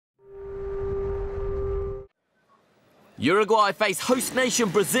Uruguay face host nation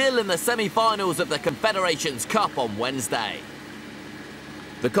Brazil in the semi-finals of the Confederations Cup on Wednesday.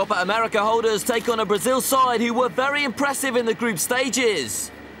 The Copa America holders take on a Brazil side who were very impressive in the group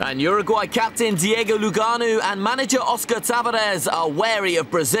stages. And Uruguay captain Diego Lugano and manager Oscar Tavarez are wary of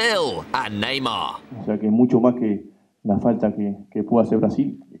Brazil and Neymar. O sea que mucho más que la falta que puede hacer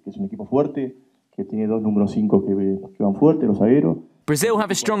Brasil, que es un equipo fuerte, que tiene dos números 5 que van fuerte, los zagueros. Brazil have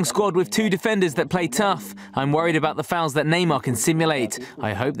a strong squad with 2 defenders that play tough. I'm worried about the fouls that Neymar can simulate.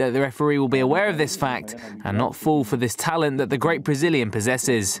 I hope that the referee will be aware of this fact and not fall for this talent that the great Brazilian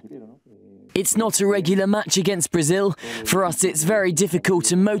possesses. It's not a regular match against Brazil. For us, it's very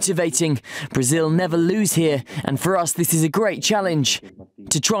difficult and motivating. Brazil never lose here, and for us, this is a great challenge.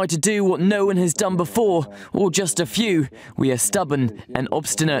 To try to do what no one has done before, or just a few, we are stubborn and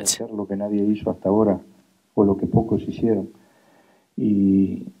obstinate.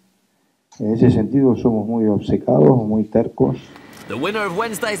 Y en ese sentido somos muy obcecados, muy tercos. The winner of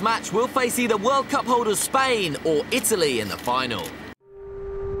Wednesday's match will face either World Cup holders Spain or Italy in the final.